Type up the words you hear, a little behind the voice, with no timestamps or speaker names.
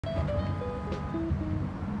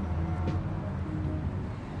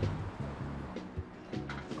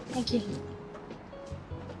Thank you.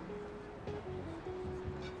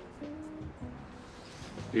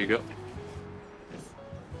 Here you go.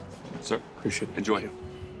 Sir, appreciate it. Enjoy.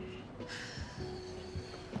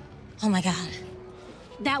 Oh my God.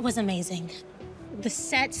 That was amazing. The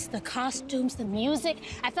sets, the costumes, the music.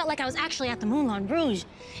 I felt like I was actually at the Moulin Rouge.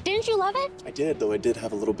 Didn't you love it? I did, though I did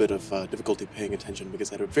have a little bit of difficulty paying attention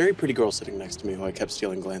because I had a very pretty girl sitting next to me who I kept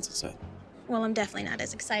stealing glances at. Well, I'm definitely not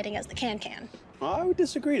as exciting as the Can-Can. Well, I would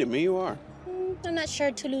disagree. To me, you are. I'm not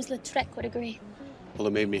sure Toulouse-Lautrec would agree. Well,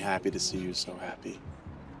 it made me happy to see you so happy.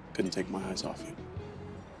 Couldn't take my eyes off you.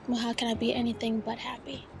 Well, how can I be anything but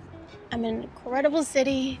happy? I'm in an incredible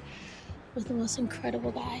city with the most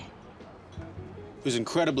incredible guy. Who's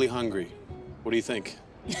incredibly hungry. What do you think?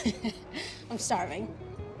 I'm starving.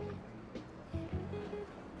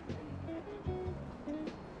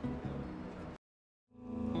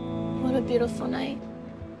 What a beautiful night.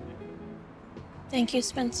 Thank you,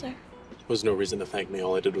 Spencer. There was no reason to thank me.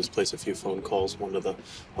 All I did was place a few phone calls, one to the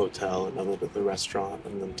hotel, another to the restaurant,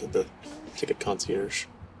 and then to the ticket concierge.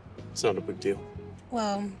 It's not a big deal.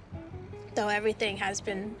 Well, though everything has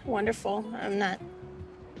been wonderful, I'm not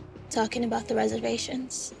talking about the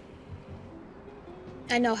reservations.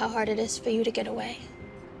 I know how hard it is for you to get away.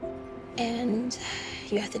 And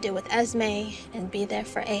you have to deal with Esme and be there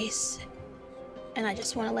for Ace. And I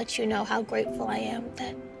just want to let you know how grateful I am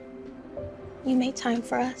that you made time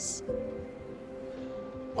for us.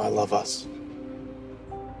 I love us.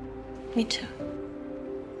 Me too.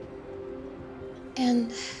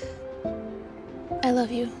 And I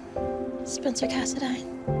love you, Spencer Cassadine,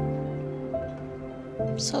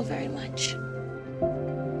 so very much.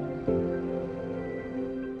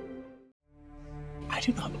 I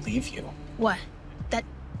do not believe you. What? That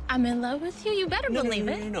I'm in love with you? You better believe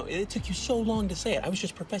it. No. It took you so long to say it. I was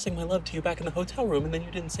just professing my love to you back in the hotel room, and then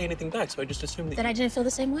you didn't say anything back, so I just assumed that... That I didn't feel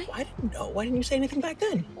the same way? I didn't know. Why didn't you say anything back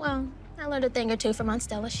then? Well, I learned a thing or two from Aunt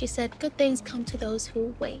Stella. She said, good things come to those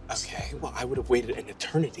who wait. Okay, well, I would have waited an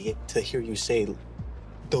eternity to hear you say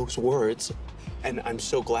those words, and I'm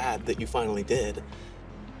so glad that you finally did.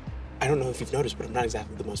 I don't know if you've noticed, but I'm not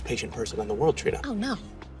exactly the most patient person in the world, Trina. Oh, no.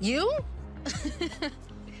 You?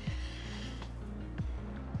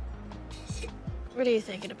 What are you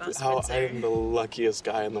thinking about, Spencer? How I am the luckiest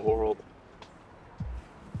guy in the world.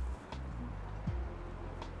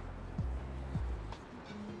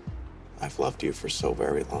 I've loved you for so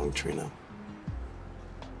very long, Trina.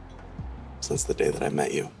 Since the day that I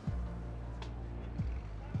met you.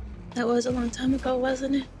 That was a long time ago,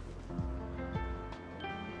 wasn't it?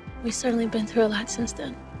 We've certainly been through a lot since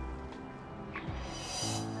then.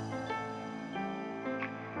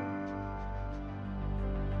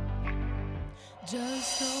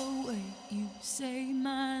 Just the way you say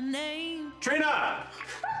my name. Trina!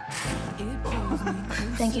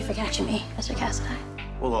 Thank you for catching me, Mr. Cassadine.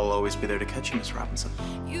 Well, I'll always be there to catch you, Miss Robinson.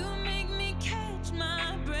 You make me catch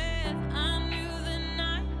my breath. I knew the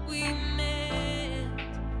night we met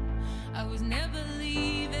I was never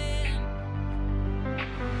leaving.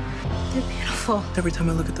 They're beautiful. Every time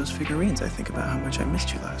I look at those figurines, I think about how much I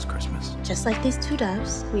missed you last Christmas. Just like these two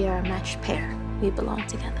doves, we are a matched pair. We belong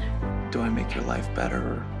together. Do I make your life better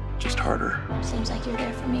or just harder? Seems like you're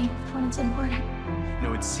there for me when it's important.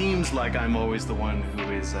 No, it seems like I'm always the one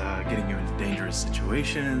who is getting you into dangerous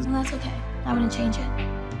situations. Well, that's okay. I wouldn't change it.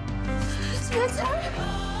 Spencer!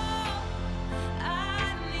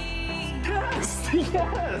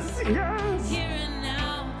 Yes! Here and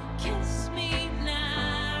now, kiss me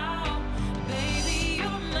now. Baby, you're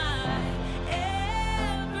my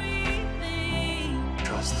everything.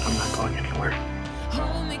 Trust, I'm not going anywhere.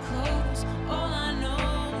 Hold me close, all I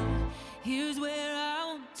know. Here's where I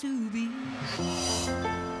want to be.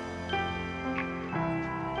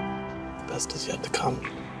 The best is yet to come.